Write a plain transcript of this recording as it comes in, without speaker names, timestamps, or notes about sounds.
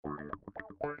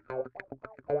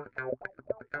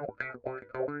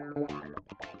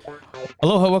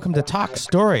Aloha, welcome to Talk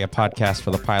Story, a podcast for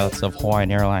the pilots of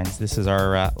Hawaiian Airlines. This is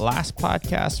our last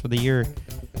podcast for the year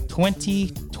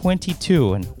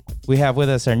 2022, and we have with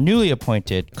us our newly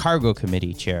appointed Cargo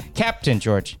Committee Chair, Captain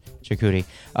George Chakouti.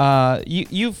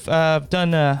 You've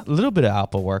done a little bit of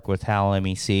ALPA work with HAL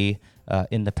MEC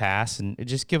in the past, and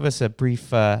just give us a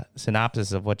brief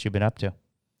synopsis of what you've been up to.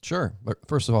 Sure. But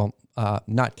first of all,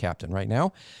 not captain right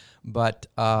now, but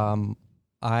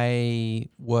I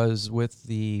was with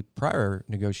the prior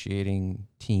negotiating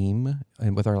team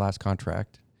and with our last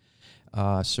contract,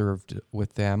 served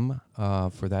with them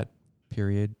for that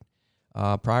period.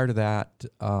 Prior to that,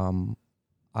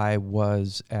 I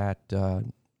was at DHL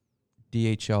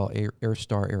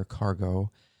Airstar Air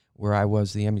Cargo, where I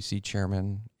was the MEC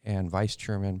chairman and vice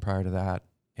chairman prior to that,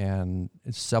 and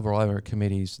several other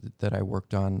committees that I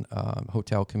worked on,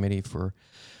 hotel committee for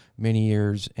many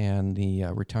years, and the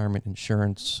retirement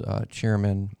insurance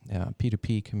chairman,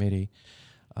 P2P committee.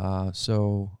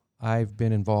 So I've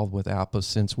been involved with ALPA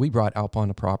since we brought ALPA on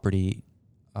the property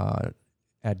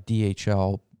at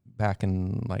DHL back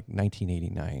in like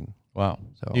 1989. Wow.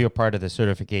 So You're part of the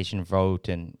certification vote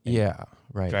and yeah,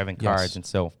 right. driving cars and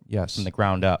so yes, from the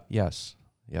ground up. Yes.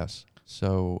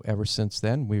 So ever since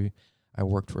then, I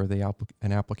worked for an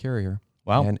ALPA carrier.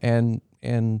 Wow.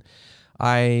 And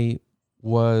I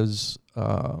was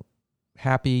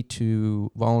happy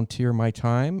to volunteer my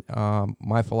time.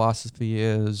 My philosophy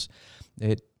is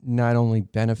it not only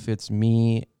benefits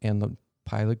me and the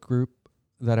pilot group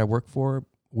that I work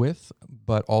with,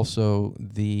 but also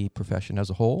the profession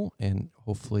as a whole, and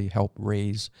hopefully help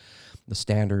raise the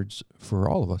standards for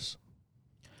all of us.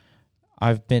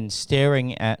 I've been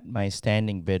staring at my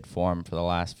standing bid form for the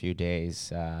last few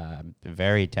days. I'm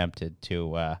very tempted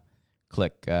to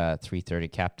click 330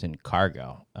 Captain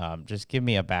Cargo. Just give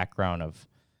me a background of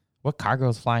what cargo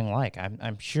is flying like.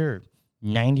 I'm sure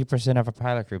 90% of a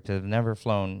pilot group have never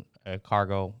flown a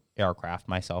cargo aircraft,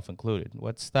 myself included.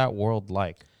 What's that world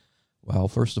like? Well,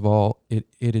 first of all, it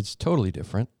is totally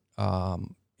different.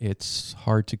 It's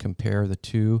hard to compare the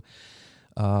two.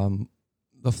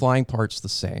 The flying part's the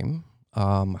same.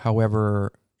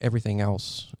 However, everything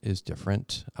else is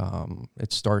different.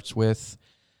 It starts with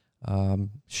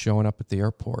showing up at the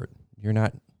airport. You're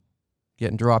not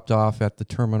getting dropped off at the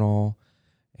terminal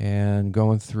and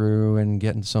going through and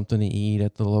getting something to eat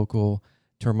at the local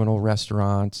terminal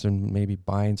restaurants and maybe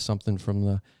buying something from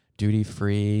the duty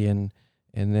free and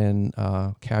then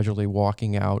casually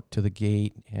walking out to the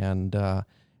gate and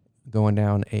going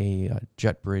down a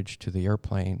jet bridge to the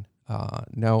airplane.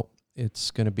 No,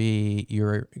 it's going to be,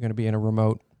 you're going to be in a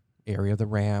remote area, the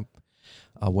ramp,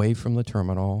 away from the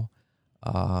terminal.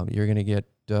 You're going to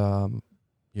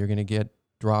get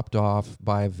dropped off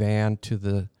by a van to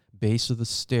the base of the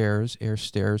stairs, air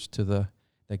stairs that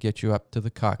get you up to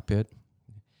the cockpit.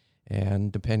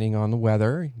 And depending on the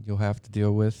weather, you'll have to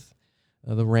deal with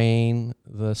the rain,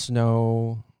 the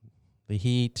snow, the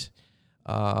heat.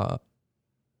 So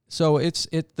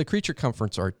the creature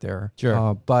comforts aren't there.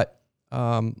 Sure. But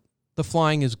the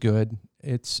flying is good.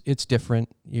 It's different.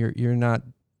 You're not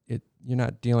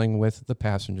dealing with the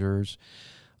passengers.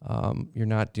 You're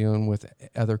not dealing with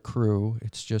other crew.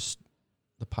 It's just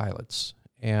the pilots.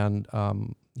 And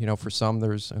for some,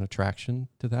 there's an attraction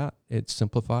to that. It's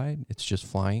simplified. It's just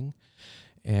flying,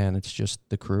 and it's just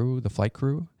the crew, the flight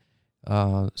crew.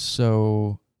 Yeah,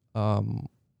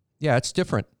 it's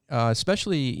different.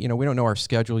 Especially, we don't know our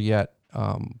schedule yet.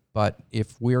 But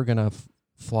if we're going to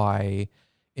fly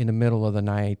in the middle of the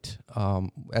night,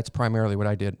 that's primarily what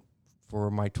I did for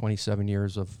my 27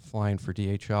 years of flying for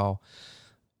DHL,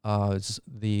 is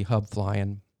the hub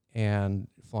flying and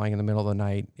flying in the middle of the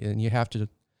night. And you have to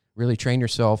really train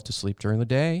yourself to sleep during the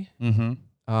day, Mm-hmm.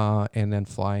 And then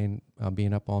flying,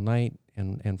 being up all night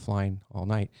and flying all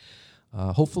night.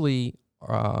 Hopefully,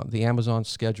 the Amazon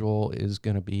schedule is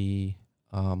going to be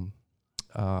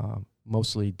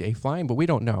mostly day flying, but we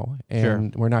don't know,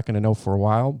 and we're not going to know for a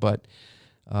while. But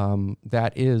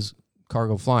that is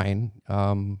cargo flying.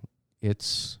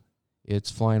 It's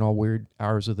flying all weird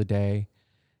hours of the day,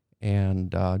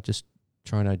 and just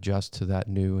trying to adjust to that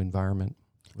new environment.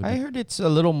 I heard it's a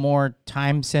little more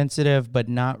time sensitive, but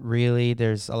not really.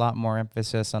 There's a lot more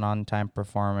emphasis on on-time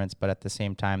performance, but at the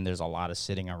same time, there's a lot of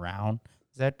sitting around.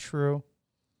 Is that true?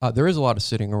 There is a lot of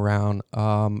sitting around,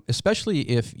 especially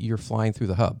if you're flying through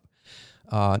the hub.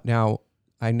 Now,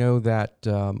 I know that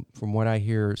from what I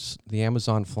hear, the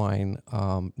Amazon flying,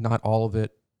 not all of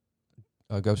it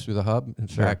goes through the hub. In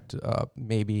fact,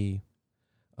 maybe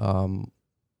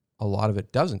a lot of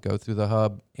it doesn't go through the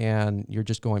hub, and you're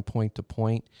just going point to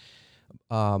point.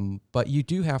 But you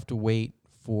do have to wait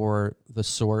for the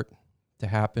sort to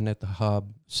happen at the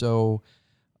hub. So,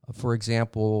 for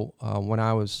example, when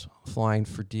I was flying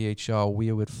for DHL,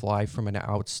 we would fly from an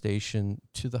outstation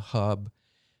to the hub,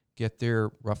 get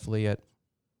there roughly at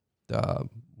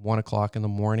 1 o'clock in the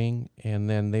morning, and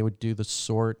then they would do the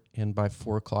sort, and by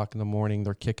 4 o'clock in the morning,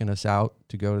 they're kicking us out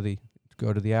to go to the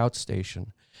outstation.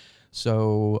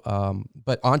 So,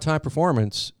 but on-time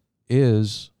performance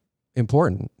is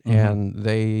important, and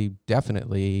they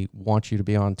definitely want you to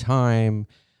be on time.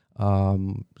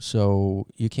 So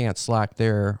you can't slack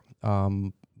there,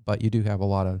 but you do have a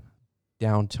lot of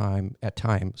downtime at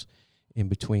times in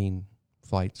between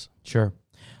flights. Sure.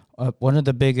 One of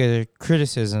the bigger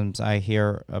criticisms I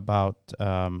hear about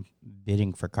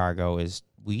bidding for cargo is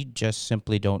we just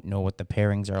simply don't know what the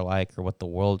pairings are like or what the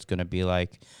world's going to be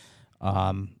like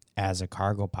as a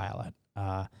cargo pilot.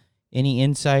 Any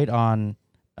insight on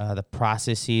the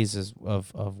processes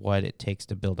of what it takes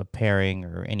to build a pairing,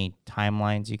 or any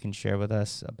timelines you can share with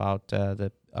us about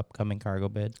the upcoming cargo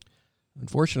bid?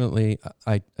 Unfortunately,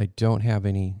 I don't have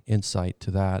any insight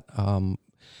to that.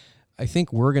 I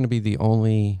think we're going to be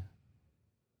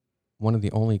one of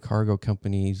the only cargo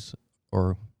companies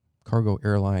or cargo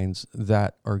airlines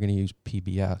that are going to use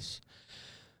PBS.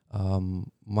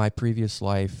 My previous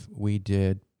life, we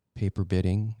did paper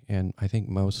bidding, and I think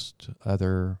most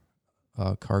other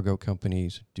cargo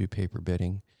companies do paper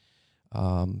bidding.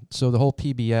 So the whole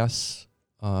PBS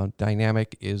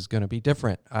dynamic is going to be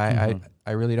different. I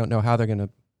really don't know how they're going to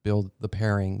build the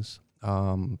pairings.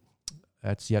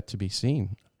 That's yet to be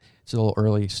seen. It's a little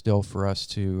early still for us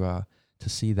to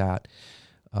see that.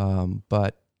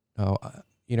 But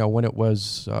when it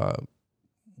was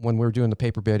when we were doing the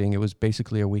paper bidding, it was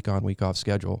basically a week on, week off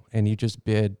schedule, and you just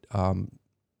bid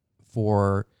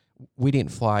we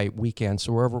didn't fly weekends,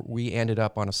 so wherever we ended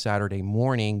up on a Saturday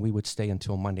morning, we would stay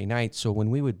until Monday night. So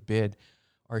when we would bid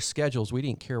our schedules, we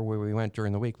didn't care where we went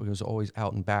during the week, because it was always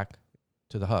out and back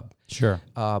to the hub. Sure.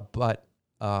 But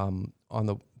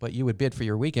you would bid for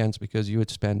your weekends because you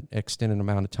would spend extended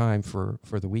amount of time for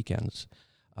the weekends.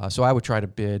 So I would try to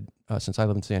bid, since I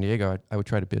live in San Diego, I would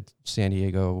try to bid San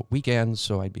Diego weekends,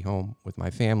 so I'd be home with my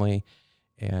family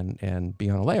and be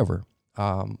on a layover.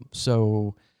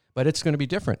 But it's going to be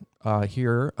different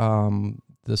here.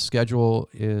 The schedule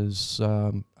is,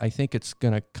 I think it's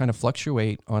going to kind of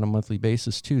fluctuate on a monthly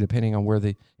basis too, depending on where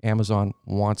the Amazon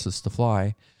wants us to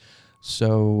fly.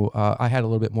 So I had a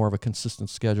little bit more of a consistent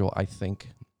schedule, I think,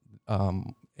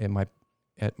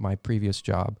 at my previous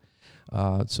job.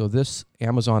 So this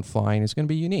Amazon flying is going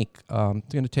to be unique.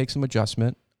 It's going to take some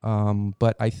adjustment,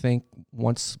 but I think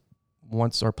once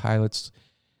our pilots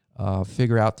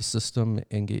figure out the system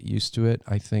and get used to it,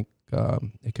 I think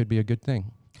it could be a good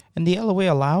thing. And the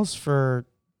LOA allows for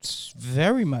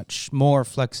very much more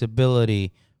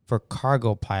flexibility for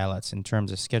cargo pilots in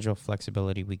terms of schedule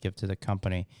flexibility we give to the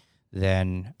company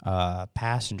than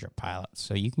passenger pilots.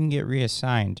 So you can get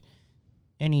reassigned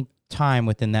any time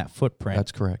within that footprint.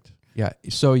 That's correct. Yeah.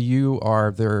 So you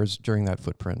are theirs during that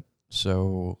footprint.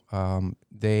 So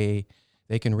they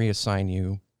can reassign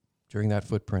you during that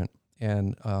footprint.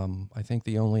 And I think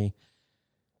the only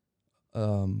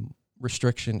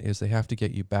restriction is they have to get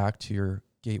you back to your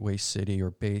gateway city or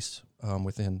base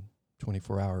within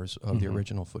 24 hours of the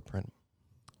original footprint.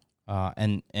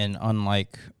 And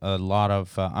unlike a lot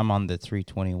of, I'm on the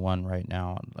 321 right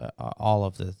now, all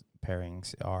of the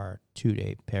pairings are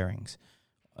 2-day pairings.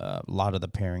 A lot of the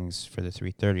pairings for the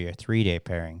 330 are 3-day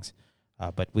pairings.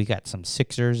 But we got some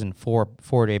 6ers and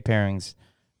 4-day pairings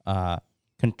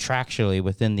contractually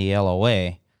within the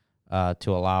LOA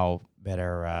to allow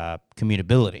better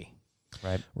commutability,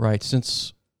 right? Right.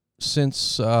 Since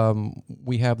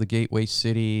we have the gateway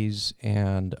cities,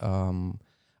 and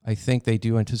I think they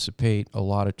do anticipate a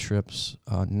lot of trips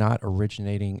not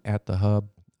originating at the hub,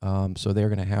 so they're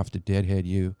going to have to deadhead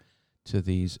you to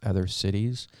these other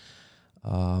cities.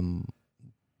 So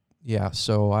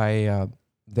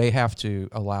they have to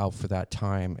allow for that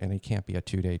time, and it can't be a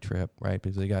 2-day trip, right?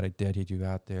 Because they got to deadhead you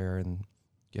out there and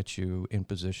get you in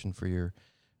position for your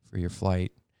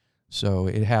flight. So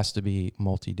it has to be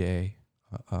multi-day.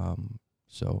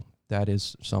 So that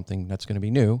is something that's going to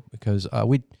be new, because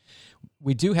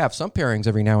we do have some pairings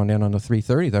every now and then on the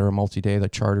 330 that are multi-day, the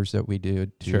charters that we do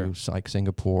to like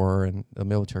Singapore and the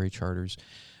military charters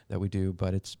that we do,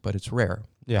 but it's rare.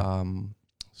 Yeah. We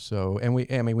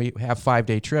have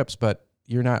 5-day trips, but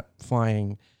you're not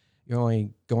flying, you're only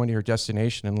going to your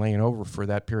destination and laying over for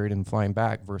that period and flying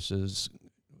back, versus,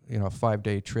 a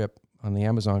 5-day trip on the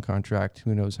Amazon contract.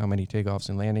 Who knows how many takeoffs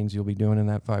and landings you'll be doing in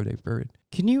that 5-day period.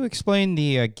 Can you explain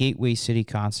the gateway city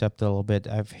concept a little bit?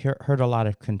 I've heard a lot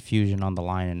of confusion on the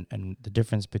line and the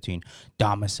difference between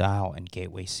domicile and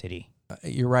gateway city.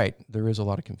 You're right. There is a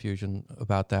lot of confusion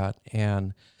about that.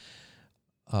 And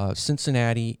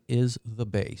Cincinnati is the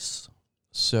base.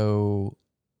 So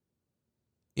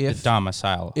if the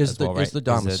domicile is as the well, right? is the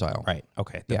domicile. Right.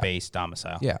 Okay. The Yeah. base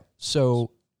domicile. Yeah.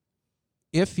 So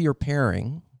if your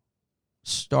pairing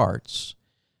starts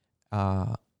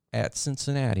at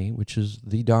Cincinnati, which is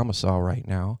the domicile right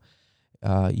now,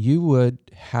 you would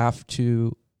have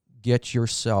to get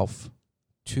yourself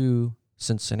to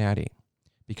Cincinnati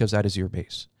because that is your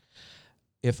base.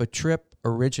 If a trip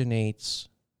originates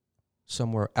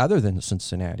somewhere other than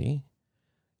Cincinnati,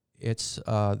 it's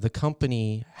the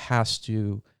company has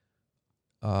to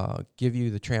give you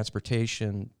the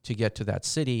transportation to get to that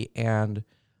city. And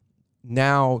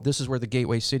now this is where the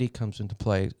gateway city comes into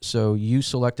play. So you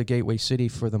select a gateway city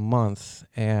for the month.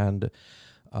 And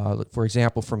for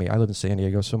example, for me, I live in San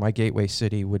Diego. So my gateway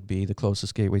city would be, the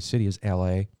closest gateway city is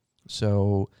LA.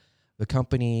 So the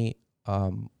company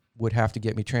would have to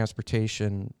get me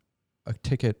transportation,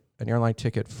 an airline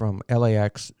ticket from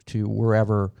LAX to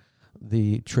wherever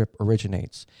the trip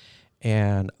originates.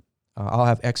 And I'll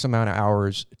have X amount of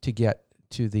hours to get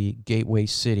to the gateway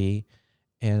city,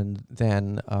 and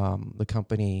then the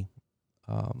company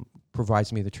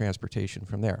provides me the transportation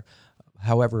from there.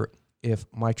 However, if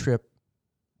my trip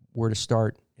were to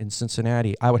start in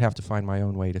Cincinnati, I would have to find my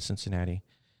own way to Cincinnati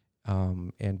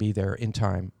and be there in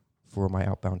time for my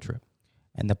outbound trip.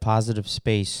 And the Positive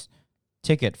Space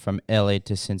ticket from LA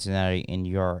to Cincinnati, in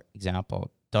your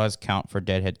example, does count for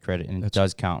deadhead credit, and it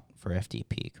does count for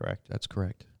FDP, correct? That's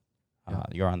correct. Yeah.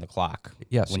 You're on the clock.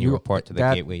 Yes, when you report to the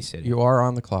gateway city. You are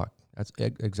on the clock. That's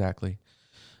exactly.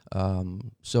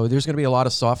 So there's going to be a lot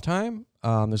of soft time.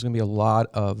 There's going to be a lot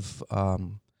of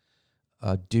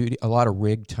duty, a lot of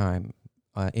rig time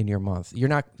in your month. You're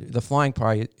not the flying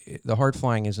part. The hard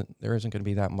flying isn't going to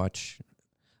be that much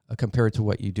compared to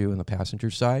what you do in the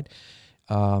passenger side.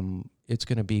 It's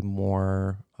going to be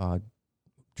more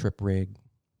trip rig,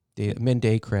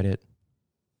 min-day credit.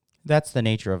 That's the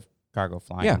nature of cargo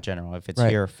flying in general. If it's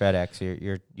here, FedEx,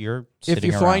 you're sitting if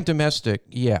you're around. flying domestic,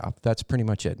 that's pretty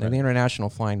much it. Right. And the international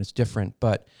flying is different,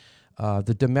 but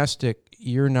the domestic,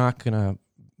 you're not going to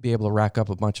be able to rack up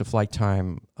a bunch of flight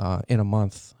time in a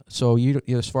month. So you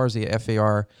as far as the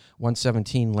FAR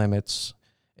 117 limits,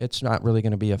 it's not really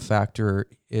going to be a factor.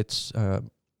 It's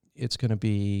going to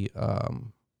be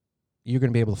you're going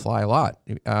to be able to fly a lot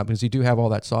because you do have all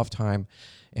that soft time.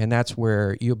 And that's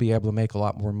where you'll be able to make a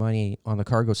lot more money on the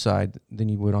cargo side than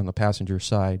you would on the passenger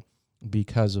side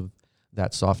because of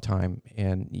that soft time.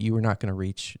 And you are not going to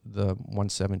reach the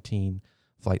 117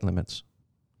 flight limits.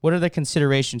 What are the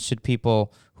considerations should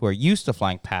people who are used to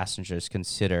flying passengers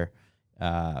consider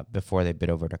before they bid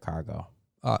over to cargo?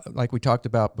 Like we talked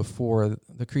about before,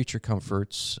 the creature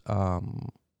comforts,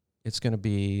 it's going to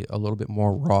be a little bit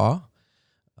more raw,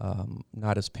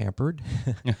 not as pampered.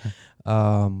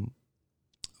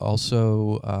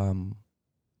 Also,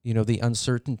 the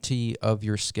uncertainty of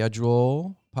your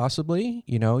schedule, possibly.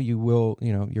 You will,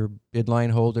 your bid line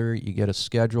holder, you get a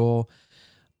schedule,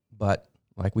 but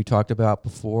like we talked about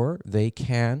before, they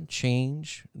can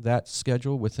change that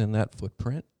schedule within that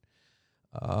footprint.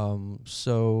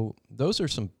 So those are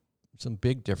some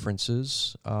big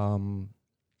differences, and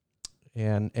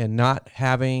not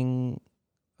having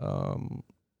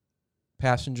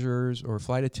passengers or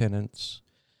flight attendants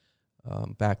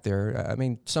back there. I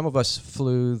mean, some of us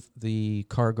flew the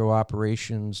cargo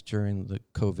operations during the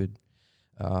COVID,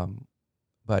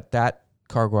 but that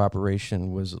cargo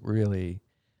operation was really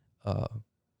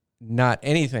not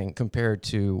anything compared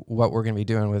to what we're going to be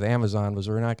doing with Amazon. Was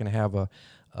we're not going to have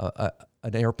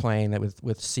an airplane that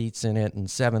with seats in it and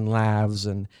 7 lavs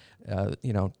and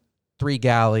 3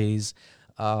 galleys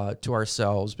to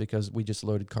ourselves because we just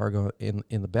loaded cargo in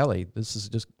the belly.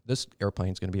 This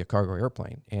airplane is going to be a cargo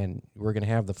airplane, and we're going to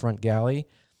have the front galley,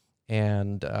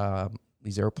 and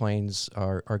these airplanes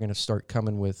are going to start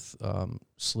coming with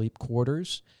sleep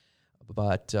quarters,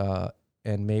 but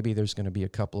and maybe there's going to be a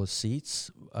couple of seats.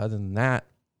 Other than that,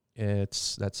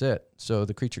 that's it. So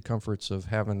the creature comforts of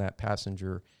having that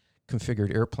passenger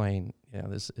configured airplane,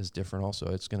 this is different. Also,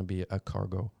 it's going to be a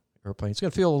cargo airplane. It's going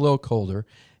to feel a little colder.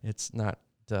 It's not,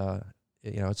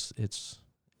 it's.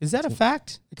 Is that a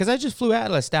fact? Because I just flew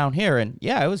Atlas down here, and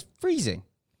it was freezing.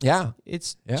 Yeah,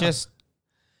 it's just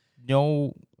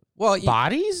no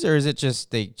bodies, or is it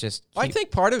just they just? I think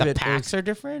part of it the packs are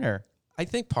different, or I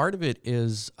think part of it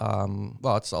is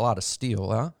it's a lot of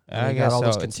steel, huh? I guess all so.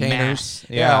 those containers,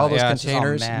 all those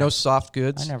containers, no soft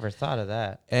goods. I never thought of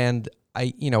that. And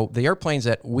the airplanes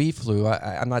that we flew,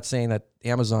 I'm not saying that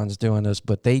Amazon's doing this,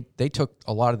 but they took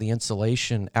a lot of the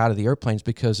insulation out of the airplanes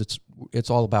because it's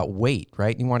all about weight,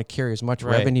 right? You want to carry as much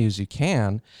revenue as you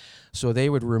can. So they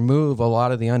would remove a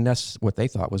lot of the what they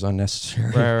thought was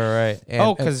unnecessary. Right.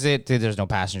 And, because there's no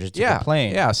passengers to the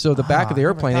plane. Yeah, so the back of the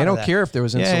airplane, they don't care if there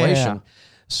was insulation. Yeah.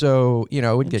 So,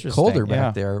 it would get colder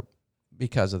back there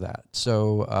because of that.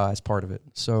 So as part of it.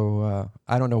 So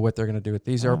I don't know what they're going to do with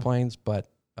these airplanes, but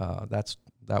that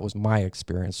was my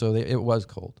experience. So it was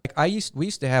cold. We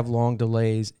used to have long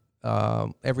delays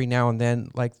every now and then,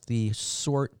 like the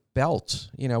sort belt.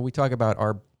 We talk about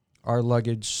our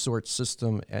luggage sort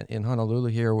system in Honolulu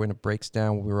here. When it breaks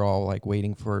down, we were all like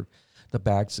waiting for the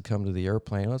bags to come to the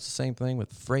airplane. Well, it's the same thing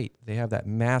with freight. They have that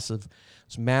massive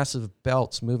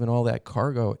belts moving all that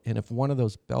cargo, and if one of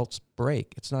those belts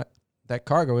break, that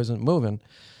cargo isn't moving.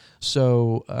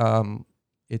 So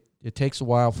it takes a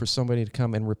while for somebody to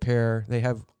come and repair. They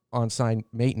have on-site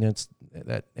maintenance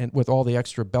and with all the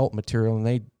extra belt material, and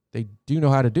they do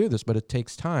know how to do this, but it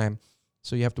takes time.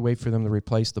 So you have to wait for them to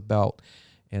replace the belt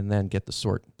and then get the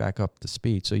sort back up to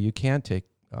speed. So you can take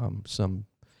some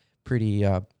pretty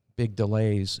big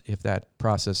delays if that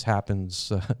process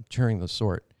happens during the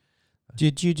sort.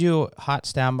 Did you do hot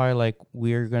standby like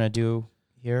we're going to do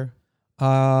here?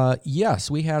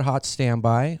 Yes, we had hot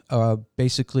standby.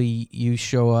 Basically, you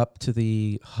show up to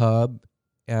the hub,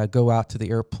 go out to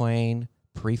the airplane,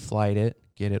 pre-flight it,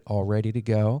 get it all ready to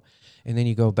go, and then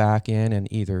you go back in and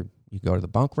either you go to the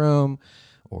bunk room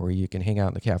or you can hang out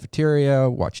in the cafeteria,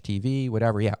 watch TV,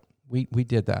 whatever. Yeah, we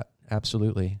did that,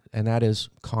 absolutely. And that is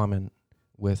common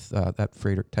with that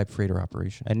freighter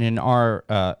operation. And in our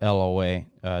LOA,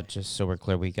 just so we're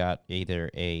clear, we got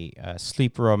either a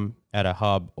sleep room at a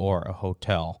hub or a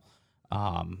hotel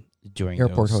during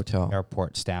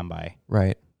airport standby.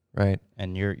 Right.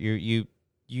 And you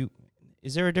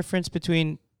is there a difference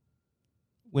between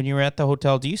when you were at the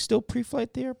hotel? Do you still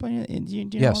pre-flight the airplane? Do you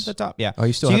know at the top? Yeah. Oh,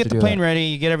 you still so have you to get the plane ready,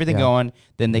 you get everything going,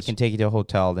 then they can take you to a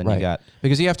hotel. Then you got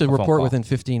because you have to report within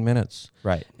 15 minutes.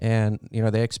 Right. And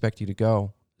they expect you to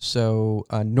go. So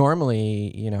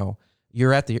normally,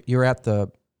 you're at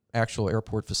the actual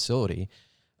airport facility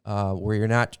where you're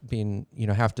not being,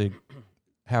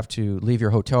 have to leave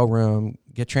your hotel room,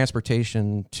 get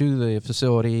transportation to the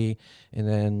facility, and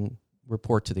then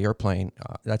report to the airplane.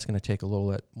 That's going to take a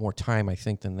little bit more time, I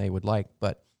think, than they would like,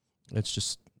 but it's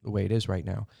just the way it is right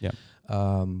now. Yeah.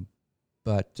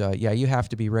 You have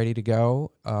to be ready to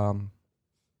go.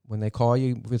 When they call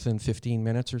you within 15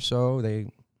 minutes or so,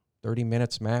 30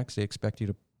 minutes max, they expect you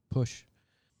to push.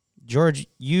 George,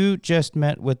 you just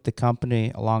met with the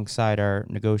company alongside our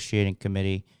negotiating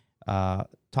committee,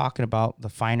 talking about the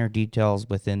finer details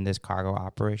within this cargo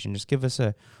operation. Just give us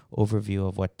a overview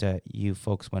of what you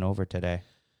folks went over today.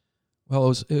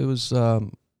 Well, it was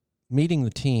meeting the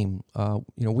team.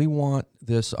 We want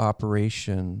this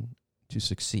operation to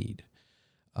succeed.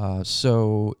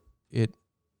 So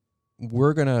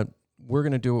we're gonna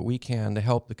do what we can to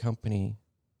help the company.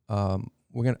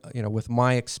 With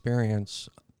my experience,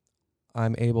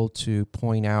 I'm able to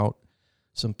point out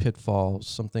some pitfalls,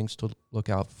 some things to look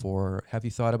out for. Have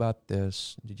you thought about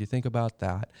this? Did you think about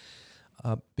that?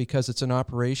 Because it's an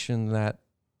operation that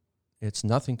it's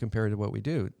nothing compared to what we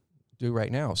do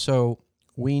right now. So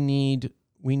we need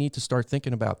to start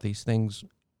thinking about these things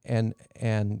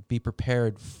and be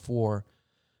prepared for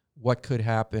what could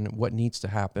happen, what needs to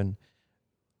happen.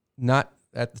 Not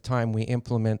at the time we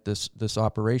implement this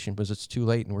operation, because it's too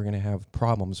late and we're going to have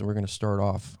problems and we're going to start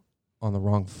off on the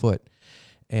wrong foot.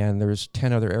 And there's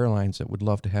 10 other airlines that would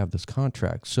love to have this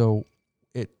contract. So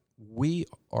we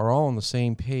are all on the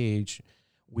same page.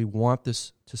 We want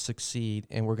this to succeed,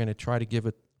 and we're going to try to give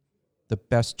it the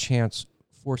best chance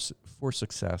for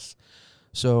success.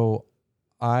 So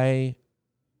I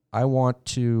want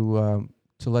to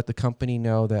let the company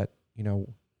know that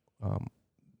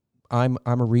I'm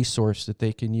a resource that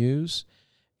they can use,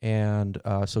 and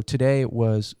so today it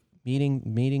was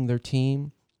meeting their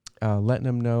team, letting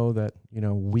them know that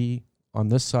we on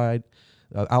this side,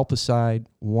 ALPA side,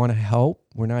 want to help.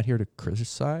 We're not here to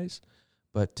criticize,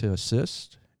 but to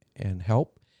assist and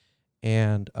help.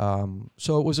 And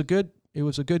so it was a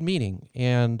good meeting,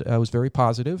 and it was very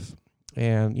positive.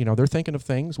 And they're thinking of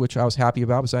things which I was happy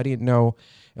about, because I didn't know,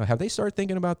 have they started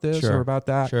thinking about this or about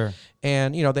that? Sure.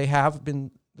 And they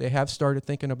have started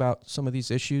thinking about some of these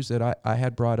issues that I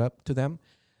had brought up to them.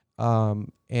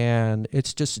 And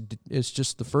it's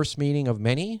just the first meeting of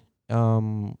many.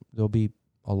 There'll be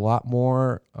a lot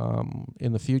more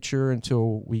in the future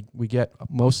until we get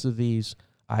most of these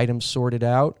items sorted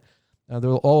out.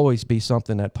 There'll always be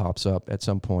something that pops up at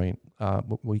some point.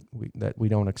 that we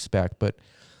don't expect. But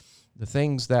the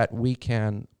things that we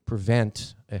can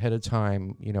prevent ahead of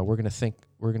time, we're going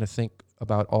to think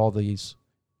about all these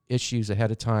issues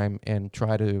ahead of time and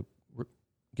try to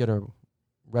get a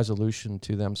resolution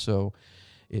to them so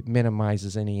it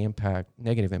minimizes any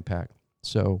negative impact.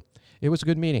 So it was a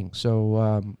good meeting.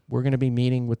 So we're going to be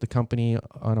meeting with the company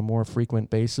on a more frequent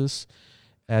basis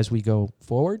as we go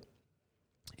forward.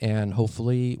 And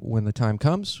hopefully when the time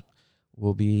comes,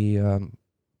 we'll be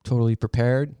totally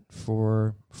prepared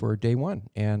for day one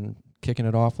and kicking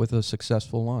it off with a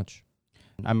successful launch.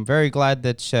 I'm very glad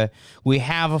that we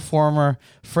have a former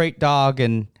freight dog,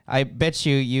 and I bet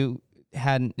you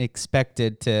hadn't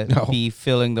expected to be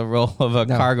filling the role of a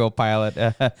cargo pilot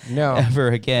ever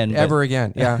again.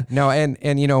 Yeah. No, and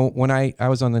when I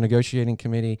was on the negotiating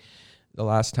committee the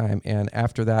last time, and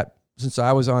after that, since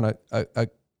I was on a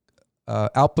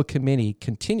ALPA committee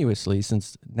continuously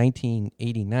since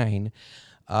 1989,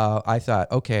 I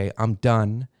thought, okay, I'm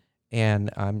done. And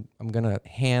I'm going to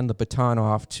hand the baton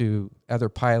off to other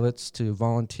pilots to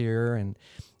volunteer,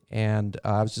 and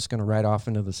I was just going to ride off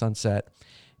into the sunset.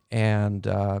 And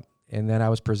then I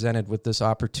was presented with this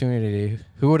opportunity.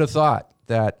 Who would have thought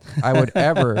that I would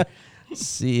ever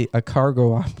see a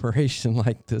cargo operation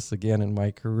like this again in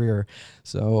my career?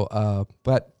 So,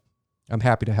 but I'm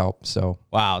happy to help. So,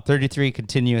 wow, 33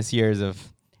 continuous years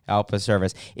of ALPA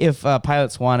service. If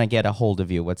pilots want to get a hold of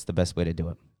you, what's the best way to do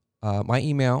it? My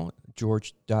email,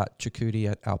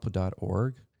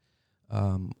 george.cicutti@alpa.org,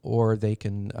 or they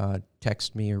can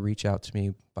text me or reach out to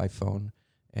me by phone,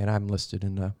 and I'm listed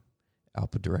in the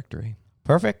ALPA directory.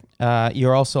 Perfect.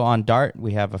 You're also on DART.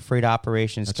 We have a freight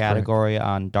operations That's category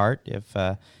on DART if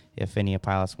any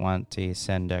pilots want to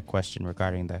send a question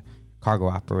regarding the cargo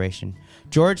operation.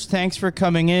 George, thanks for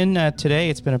coming in today.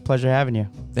 It's been a pleasure having you.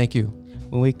 Thank you.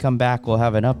 When we come back, we'll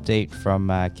have an update from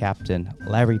Captain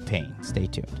Larry Payne. Stay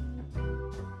tuned.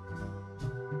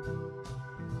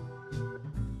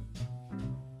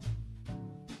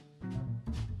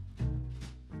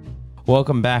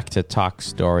 Welcome back to Talk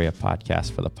Story, a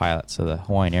podcast for the pilots of the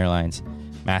Hawaiian Airlines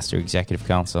Master Executive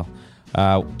Council.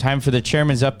 Time for the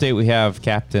chairman's update. We have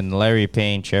Captain Larry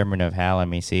Payne, chairman of HAL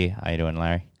MEC. How you doing,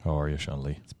 Larry? How are you, Sean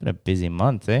Lee? It's been a busy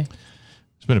month, eh?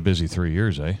 It's been a busy 3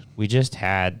 years, eh? We just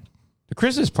had the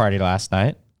Christmas party last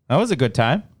night. That was a good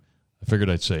time. I figured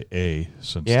I'd say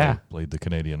since they played the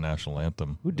Canadian national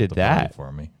anthem. Who did that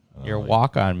for me? Your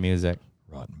walk-on music.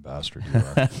 Rotten bastard you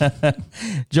are.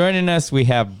 Joining us, we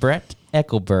have Brett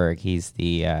Eckelberg. He's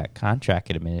the contract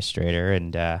administrator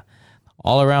and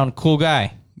all-around cool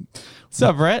guy. What's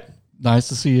up, Brett? Nice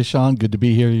to see you, Sean. Good to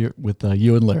be here with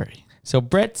you and Larry. So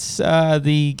Brett's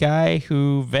the guy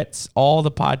who vets all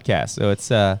the podcasts.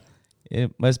 So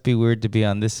it must be weird to be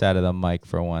on this side of the mic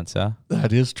for once, huh?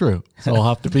 That is true. So I'll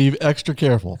have to be extra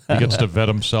careful. He gets to vet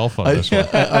himself on this one.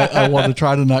 I want to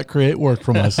try to not create work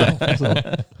for myself. So.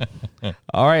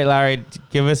 All right, Larry,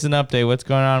 give us an update. What's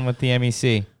going on with the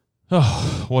MEC?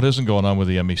 Oh, what isn't going on with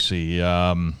the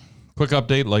MEC? Quick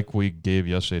update, like we gave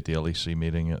yesterday at the LEC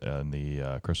meeting and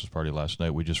the Christmas party last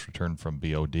night. We just returned from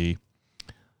BOD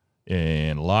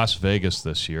in Las Vegas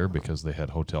this year because they had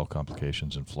hotel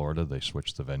complications in Florida. They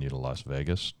switched the venue to Las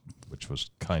Vegas, which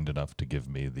was kind enough to give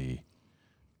me the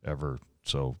ever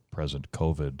so present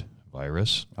COVID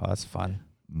virus. Oh, that's fun.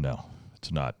 No,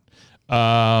 it's not.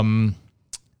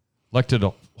 Elected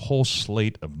a whole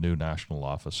slate of new national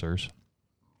officers.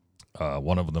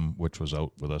 One of them, which was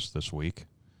out with us this week,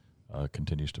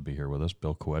 continues to be here with us.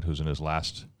 Bill Couette, who's in his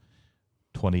last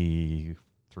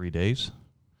 23 days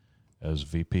as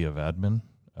VP of Admin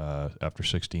after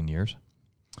 16 years.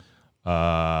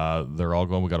 They're all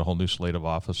going. We got a whole new slate of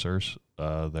officers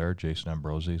there. Jason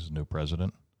Ambrosi is the new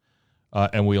president.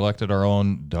 And we elected our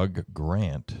own Doug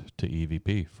Grant to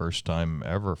EVP. First time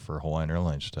ever for Hawaiian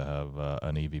Airlines to have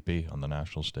an EVP on the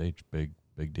national stage. Big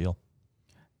deal.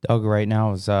 Doug right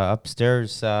now is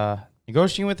upstairs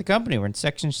negotiating with the company. We're in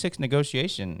Section 6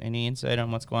 negotiation. Any insight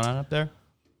on what's going on up there?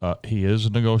 He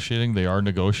is negotiating. They are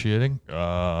negotiating.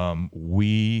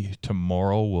 We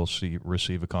tomorrow will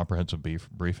receive a comprehensive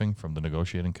briefing from the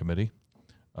negotiating committee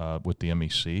with the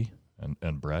MEC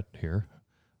and Brett here,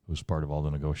 who's part of all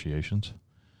the negotiations.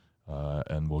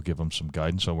 And we'll give them some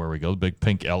guidance on where we go. The big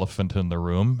pink elephant in the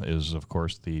room is, of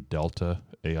course, the Delta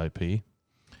AIP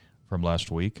from last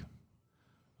week.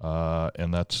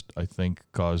 And that's, I think,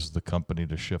 caused the company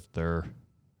to shift their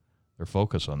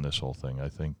focus on this whole thing. I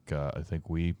think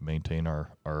we maintain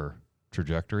our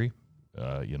trajectory.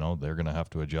 They're going to have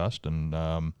to adjust, and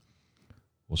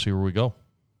we'll see where we go.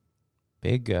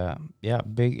 Big.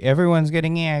 Everyone's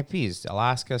getting AIPs.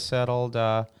 Alaska settled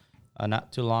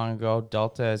not too long ago.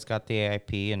 Delta has got the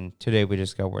AIP, and today we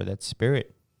just got word that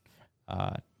Spirit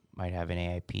might have an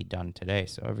AIP done today.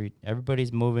 So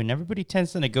everybody's moving. Everybody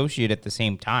tends to negotiate at the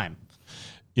same time.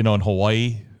 In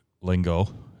Hawaii lingo,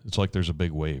 it's like there's a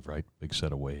big wave, right? Big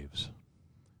set of waves.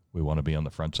 We want to be on the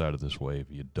front side of this wave.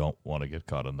 You don't want to get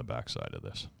caught on the back side of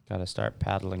this. Got to start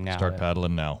paddling now. Start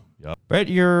paddling now. Yep. Brett,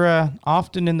 you're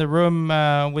often in the room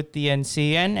with the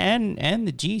NC and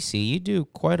the GC. You do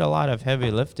quite a lot of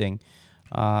heavy lifting.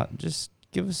 Just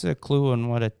give us a clue on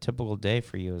what a typical day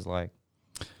for you is like.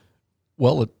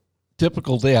 Well, a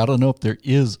typical day, I don't know if there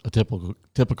is a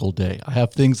typical day. I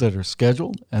have things that are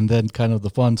scheduled, and then kind of the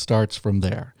fun starts from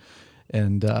there.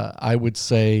 And I would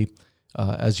say,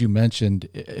 as you mentioned,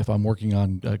 if I'm working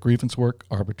on grievance work,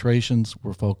 arbitrations,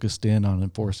 we're focused in on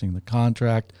enforcing the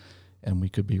contract, and we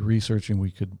could be researching, we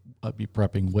could be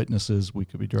prepping witnesses, we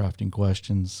could be drafting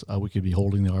questions, we could be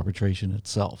holding the arbitration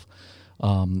itself.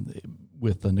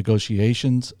 With the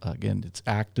negotiations, again, it's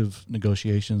active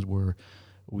negotiations where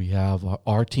we have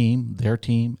our team, their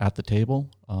team at the table.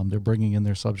 They're bringing in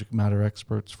their subject matter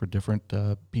experts for different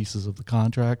pieces of the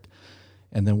contract.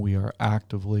 And then we are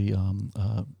actively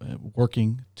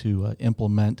working to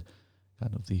implement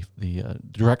kind of the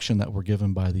direction that we're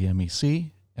given by the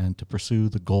MEC and to pursue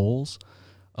the goals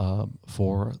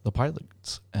for the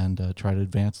pilots and try to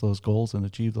advance those goals and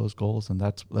achieve those goals. And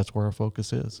that's where our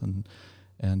focus is.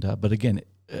 But again,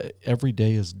 every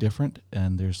day is different,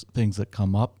 and there's things that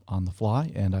come up on the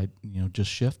fly, and I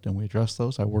just shift and we address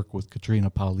those. I work with Katrina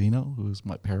Paulino, who's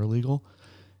my paralegal.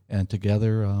 And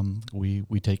together, we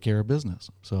take care of business.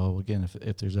 So again,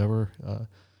 if there's ever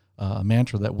a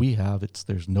mantra that we have, it's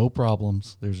there's no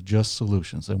problems, there's just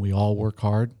solutions. And we all work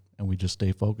hard, and we just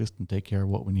stay focused and take care of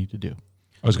what we need to do.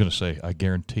 I was going to say, I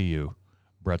guarantee you,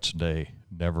 Brett's day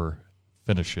never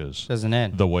finishes. Doesn't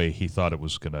end the way he thought it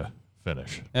was going to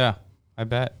finish. Yeah, I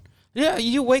bet. Yeah,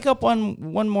 you wake up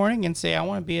one morning and say, I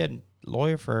want to be a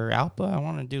lawyer for ALPA. I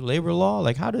want to do labor law.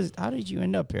 Like, how did you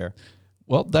end up here?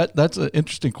 Well, that's an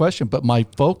interesting question, but my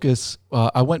focus,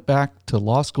 I went back to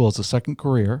law school as a second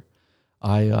career.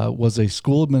 I was a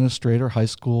school administrator, high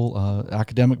school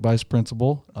academic vice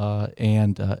principal,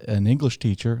 and an English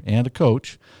teacher and a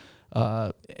coach.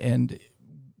 And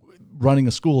running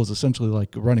a school is essentially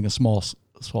like running a small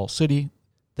city.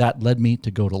 That led me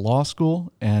to go to law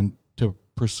school and to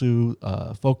pursue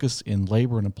focus in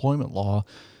labor and employment law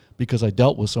because I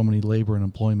dealt with so many labor and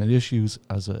employment issues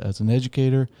as an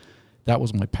educator. That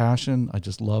was my passion. I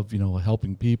just love,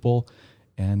 helping people.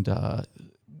 And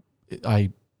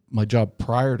my job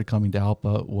prior to coming to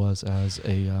ALPA was as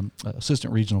a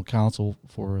assistant regional counsel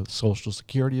for the Social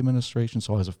Security Administration.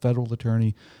 So I was a federal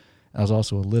attorney. I was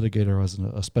also a litigator. I was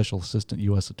a special assistant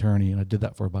U.S. attorney, and I did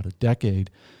that for about a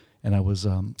decade. And I was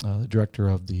the director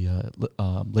of the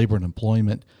labor and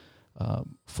employment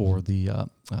for the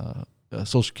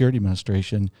Social Security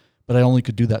Administration, but I only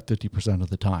could do that 50%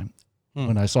 of the time.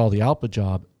 When I saw the ALPA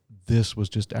job, this was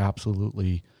just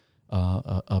absolutely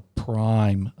a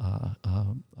prime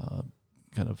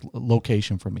kind of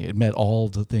location for me. It met all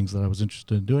the things that I was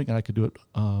interested in doing, and I could do it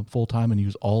full time and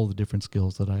use all the different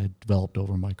skills that I had developed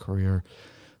over my career.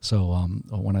 So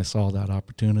when I saw that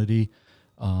opportunity,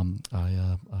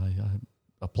 I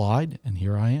applied, and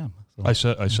here I am.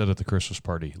 So, I said at the Christmas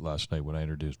party last night when I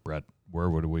introduced Brett, where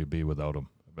would we be without him?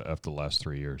 After the last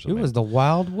 3 years, It was the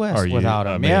Wild West without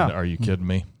him. Are you kidding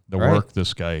me? The work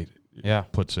this guy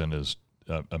puts in is,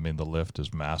 the lift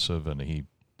is massive, and he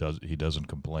doesn't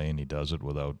complain. He does it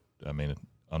without,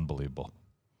 unbelievable,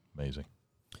 amazing.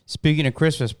 Speaking of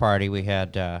Christmas party, we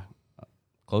had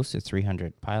close to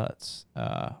 300 pilots.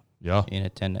 In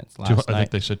attendance last night. I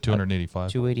think they said 285.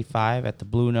 285 at the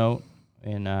Blue Note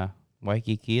in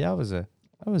Waikiki. That was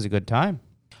a good time.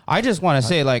 I just want to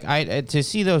say, to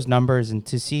see those numbers and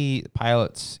to see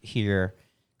pilots here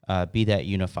be that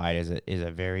unified is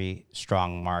a very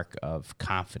strong mark of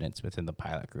confidence within the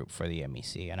pilot group for the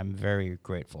MEC, and I'm very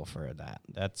grateful for that.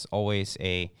 That's always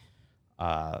a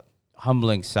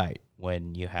humbling sight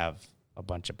when you have a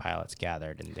bunch of pilots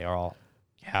gathered and they all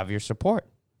have your support.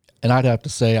 And I'd have to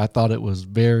say, I thought it was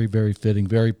very, very fitting,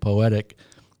 very poetic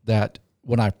that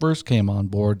when I first came on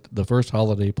board, the first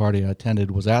holiday party I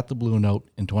attended was at the Blue Note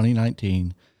in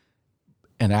 2019.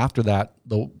 And after that,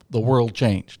 the world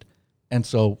changed. And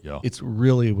so it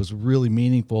was really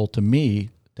meaningful to me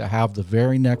to have the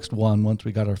very next one, once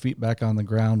we got our feet back on the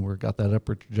ground, we got that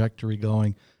upward trajectory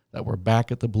going, that we're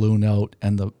back at the Blue Note,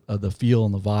 and the feel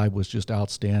and the vibe was just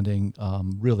outstanding.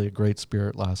 Really a great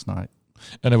spirit last night.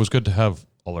 And it was good to have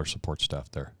all our support staff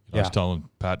there. I was telling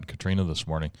Pat and Katrina this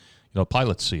morning,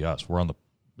 pilots see us. We're on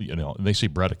they see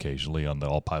Brett occasionally on the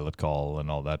all pilot call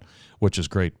and all that, which is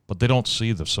great, but they don't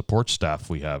see the support staff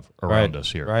we have around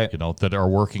us here, that are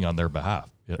working on their behalf.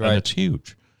 And it's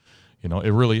huge.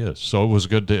 It really is. So it was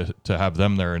good to have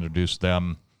them there, introduce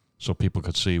them so people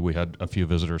could see. We had a few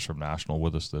visitors from National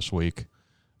with us this week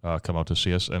come out to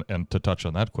see us. And to touch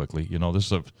on that quickly,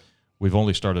 we've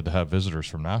only started to have visitors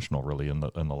from National really in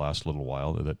the last little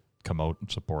while that come out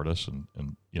and support us.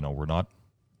 And we're not,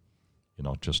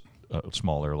 just a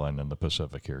small airline in the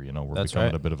Pacific here. We're That's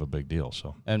becoming right. a bit of a big deal.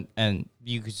 So And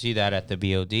you could see that at the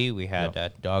BOD. We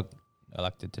had Doug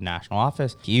elected to national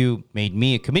office. You made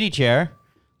me a committee chair.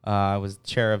 I was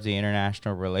chair of the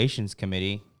International Relations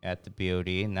Committee at the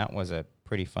BOD, and that was a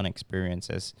pretty fun experience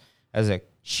as a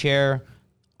chair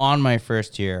on my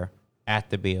first year at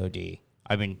the BOD.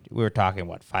 I mean, we were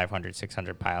talking, 500,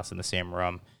 600 pilots in the same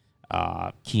room.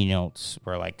 Keynotes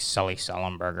were like Sully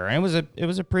Sullenberger. And it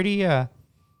was a pretty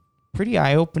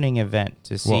eye-opening event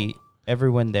to see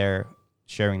everyone there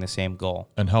sharing the same goal.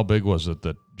 And how big was it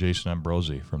that Jason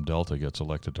Ambrosi from Delta gets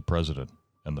elected to president,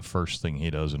 and the first thing he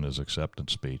does in his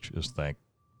acceptance speech is thank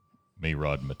me,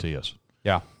 Rod and Matthias,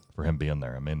 for him being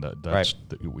there. I mean, that's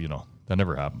that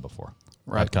never happened before.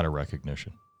 Right. That kind of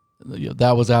recognition.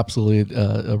 That was absolutely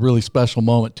a really special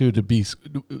moment too, to be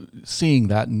seeing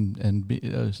that and be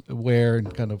aware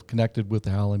and kind of connected with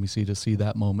the HAL MEC. To see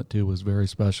that moment too was very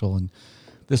special. And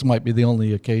this might be the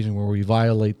only occasion where we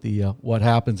violate the what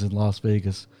happens in Las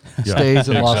Vegas stays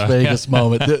in Las Vegas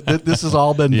moment. This has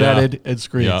all been vetted and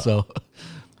screened. Yeah. So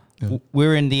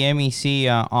we're in the MEC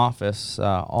office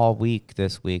all week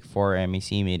this week for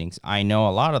MEC meetings. I know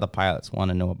a lot of the pilots want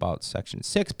to know about Section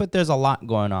 6, but there's a lot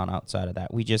going on outside of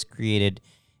that. We just created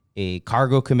a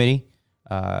cargo committee.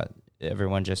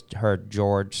 Everyone just heard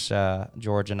George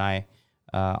and I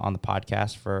on the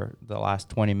podcast for the last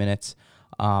 20 minutes.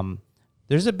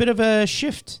 There's a bit of a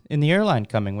shift in the airline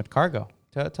coming with cargo.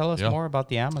 Tell us more about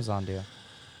the Amazon deal.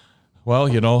 Well,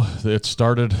 it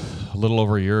started a little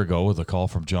over a year ago with a call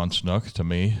from John Snook to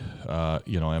me.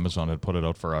 Amazon had put it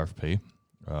out for RFP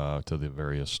to the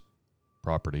various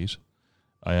properties.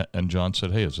 And John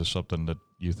said, hey, is this something that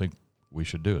you think we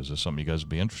should do? Is this something you guys would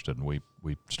be interested in? We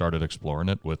started exploring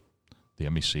it with the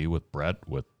MEC, with Brett,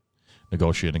 with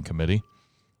negotiating committee.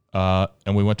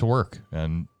 And we went to work.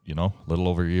 And, a little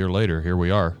over a year later, here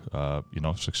we are,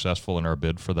 successful in our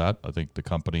bid for that. I think the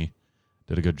company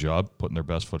did a good job putting their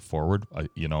best foot forward.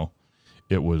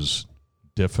 It was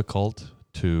difficult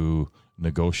to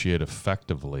negotiate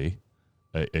effectively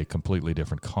a completely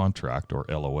different contract, or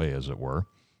LOA as it were,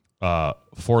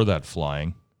 for that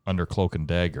flying under cloak and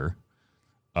dagger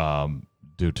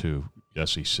due to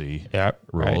SEC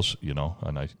rules,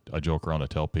 and I joke around to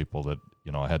tell people that,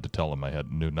 I had to tell them I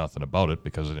knew nothing about it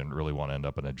because I didn't really want to end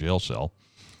up in a jail cell.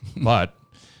 But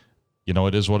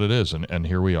it is what it is, and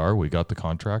here we are. We got the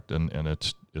contract, and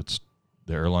it's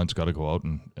the airline's got to go out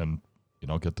and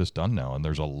get this done now. And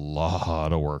there's a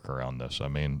lot of work around this. I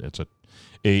mean, it's a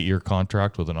 8-year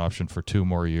contract with an option for 2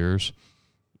 more years.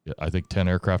 I think 10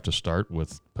 aircraft to start,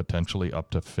 with potentially up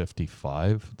to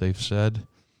 55. They've said.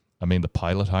 I mean, the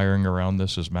pilot hiring around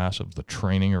this is massive. The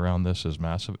training around this is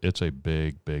massive. It's a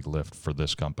big, big lift for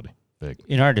this company. Big.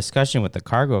 In our discussion with the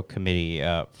cargo committee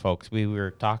folks, we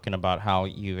were talking about how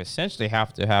you essentially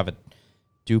have to have a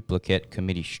duplicate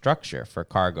committee structure for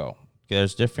cargo.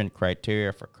 There's different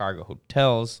criteria for cargo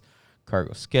hotels,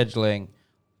 cargo scheduling,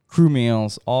 crew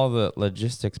meals, all the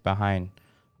logistics behind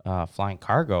flying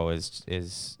cargo is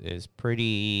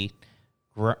pretty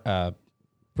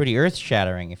earth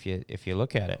shattering if you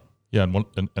look at it. Yeah,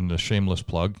 and a shameless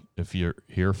plug: if you're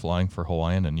here flying for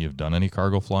Hawaiian and you've done any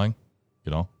cargo flying,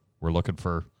 we're looking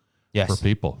for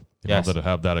people that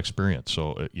have that experience.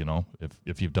 So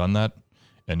if you've done that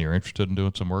and you're interested in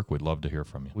doing some work, we'd love to hear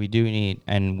from you. We do need,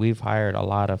 and we've hired a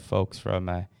lot of folks from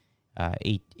ATI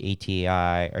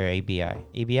or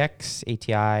ABX,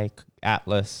 ATI,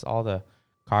 Atlas, all the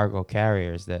cargo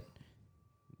carriers that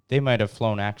they might have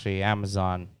flown actually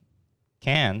Amazon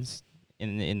cans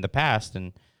in the past,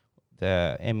 and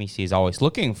the MEC is always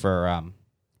looking for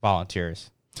volunteers.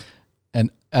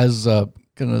 And as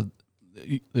kind of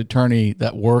the attorney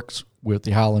that works with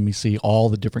the HAL MEC, all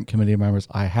the different committee members,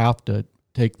 I have to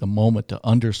take the moment to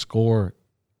underscore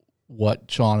what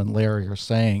Sean and Larry are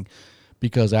saying,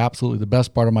 because absolutely the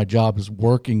best part of my job is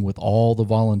working with all the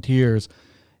volunteers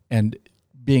and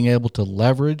being able to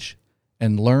leverage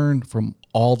and learn from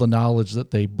all the knowledge that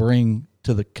they bring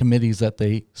to the committees that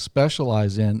they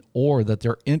specialize in or that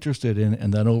they're interested in,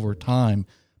 and then over time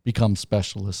become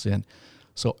specialists in.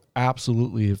 So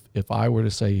absolutely, if I were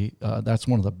to say that's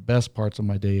one of the best parts of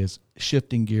my day, is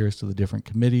shifting gears to the different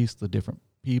committees, the different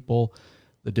people,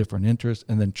 the different interests,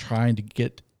 and then trying to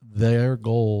get their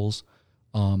goals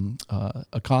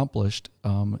accomplished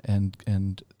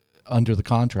and under the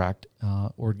contract,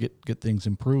 or get things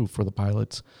improved for the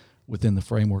pilots within the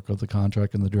framework of the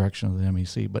contract and the direction of the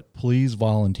MEC. But please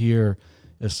volunteer,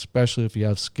 especially if you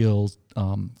have skills.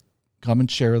 Come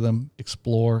and share them,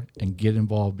 explore, and get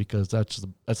involved, because that's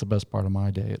the best part of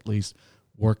my day, at least,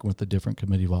 working with the different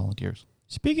committee volunteers.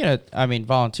 Speaking of,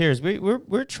 volunteers,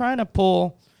 we're trying to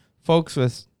pull folks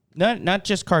with not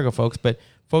just cargo folks, but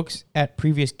folks at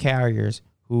previous carriers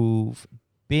who've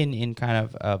been in kind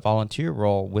of a volunteer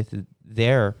role with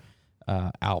their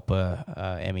ALPA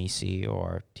MEC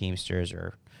or Teamsters,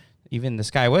 or even the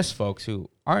SkyWest folks who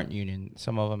aren't union.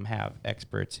 Some of them have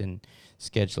experts in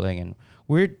scheduling, and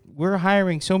we're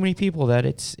hiring so many people that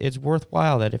it's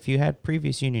worthwhile that if you had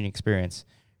previous union experience,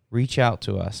 reach out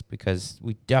to us, because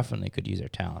we definitely could use our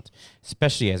talent,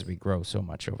 especially as we grow so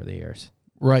much over the years.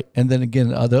 Right. And then again,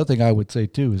 the other thing I would say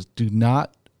too is do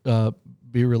not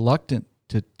be reluctant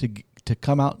to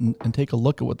come out and take a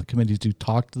look at what the committees do.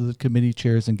 Talk to the committee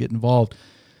chairs and get involved.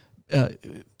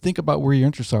 Think about where your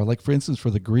interests are. Like, for instance, for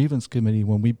the grievance committee,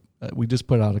 when we just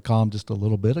put out a column just a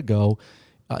little bit ago,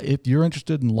 if you're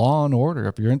interested in law and order,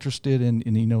 if you're interested in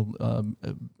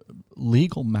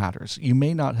legal matters, you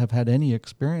may not have had any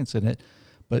experience in it,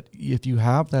 but if you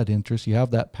have that interest, you have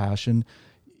that passion,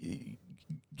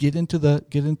 get into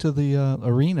the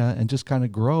arena and just kind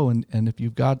of grow. And if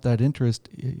you've got that interest,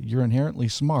 you're inherently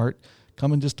smart.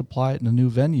 Come and just apply it in a new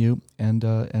venue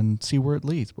and see where it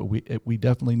leads. But we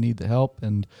definitely need the help,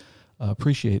 and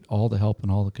appreciate all the help in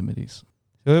all the committees.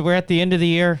 So we're at the end of the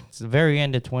year. It's the very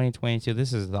end of 2022.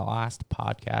 This is the last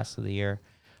podcast of the year.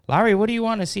 Larry, what do you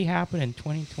want to see happen in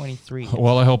 2023?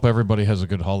 Well, I hope everybody has a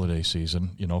good holiday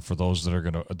season. For those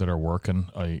that are working,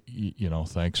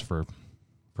 thanks for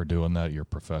doing that. Your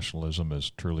professionalism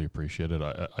is truly appreciated.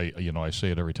 I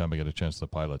say it every time I get a chance to the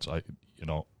pilots.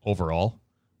 Overall,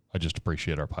 I just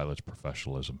appreciate our pilots'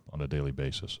 professionalism on a daily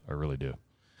basis. I really do.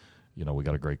 We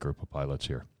got a great group of pilots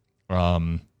here.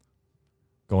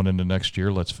 Going into next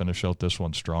year, let's finish out this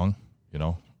one strong.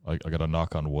 I got to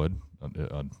knock on wood.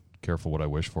 Careful what I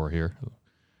wish for here,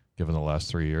 given the last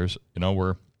 3 years.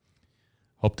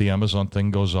 Hope the Amazon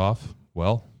thing goes off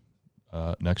well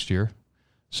next year.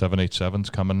 787's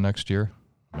coming next year.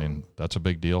 That's a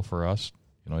big deal for us.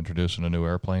 Introducing a new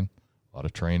airplane, a lot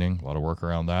of training, a lot of work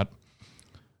around that.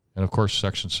 And, of course,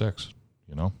 Section 6,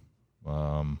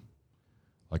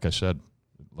 like I said,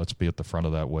 let's be at the front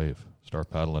of that wave.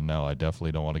 Start paddling now. I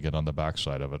definitely don't want to get on the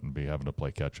backside of it and be having to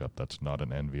play catch-up. That's not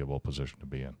an enviable position to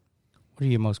be in. What are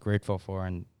you most grateful for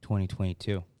in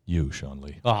 2022? You, Sean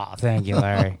Lee. Oh, thank you,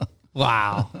 Larry.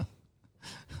 Wow.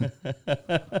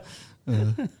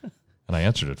 And I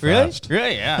answered it Really? fast.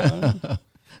 Really? Yeah.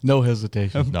 No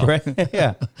hesitation. No. Brett,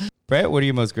 yeah. Brett, what are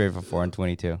you most grateful for in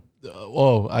 22?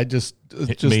 I just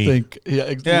me. think,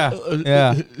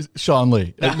 Sean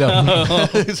Lee. No,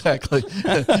 exactly.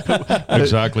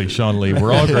 Exactly, Sean Lee.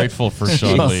 We're all grateful for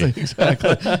Sean Lee.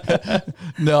 Exactly.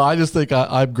 No, I just think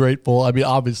I'm grateful.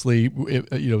 Obviously,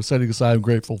 setting aside, I'm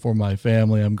grateful for my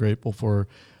family. I'm grateful for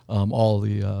all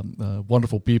the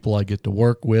wonderful people I get to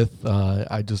work with.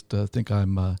 I just think I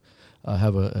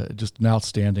have just an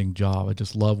outstanding job. I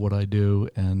just love what I do,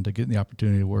 and getting the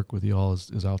opportunity to work with you all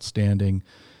is outstanding.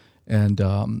 And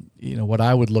what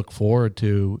I would look forward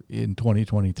to in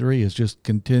 2023 is just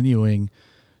continuing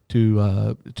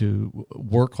to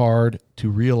work hard to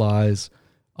realize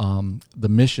the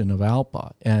mission of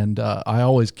ALPA. And I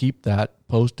always keep that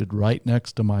posted right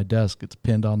next to my desk. It's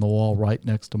pinned on the wall right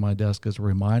next to my desk as a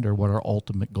reminder what our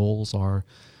ultimate goals are.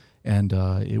 And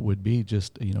it would be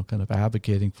just kind of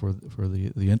advocating for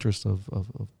the interests of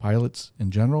pilots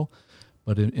in general.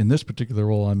 But in this particular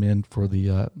role, I'm in for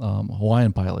the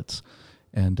Hawaiian pilots,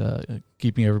 and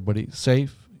keeping everybody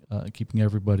safe, keeping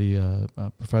everybody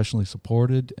professionally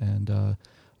supported, and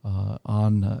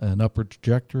on an upward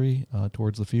trajectory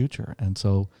towards the future. And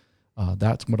so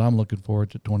that's what I'm looking forward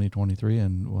to 2023,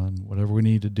 and whatever we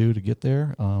need to do to get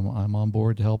there, I'm on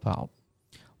board to help out.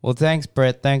 Well, thanks,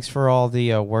 Brett. Thanks for all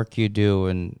the work you do.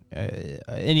 And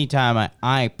anytime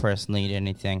I personally need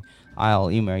anything, I'll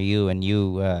email you, and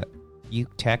you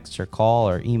text or call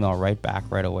or email right back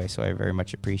right away. So I very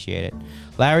much appreciate it.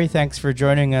 Larry, thanks for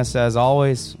joining us as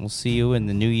always. We'll see you in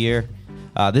the new year.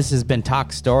 This has been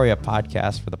Talk Story, a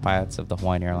podcast for the pilots of the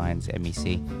Hawaiian Airlines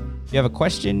MEC. If you have a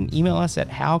question, email us at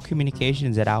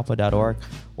halcommunications@alpa.org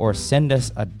or send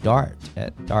us a dart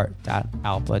at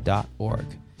dart.alpa.org.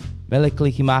 Mele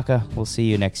Kalikimaka. We'll see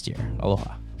you next year.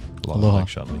 Aloha. Aloha.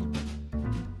 Thanks, Sean Lee.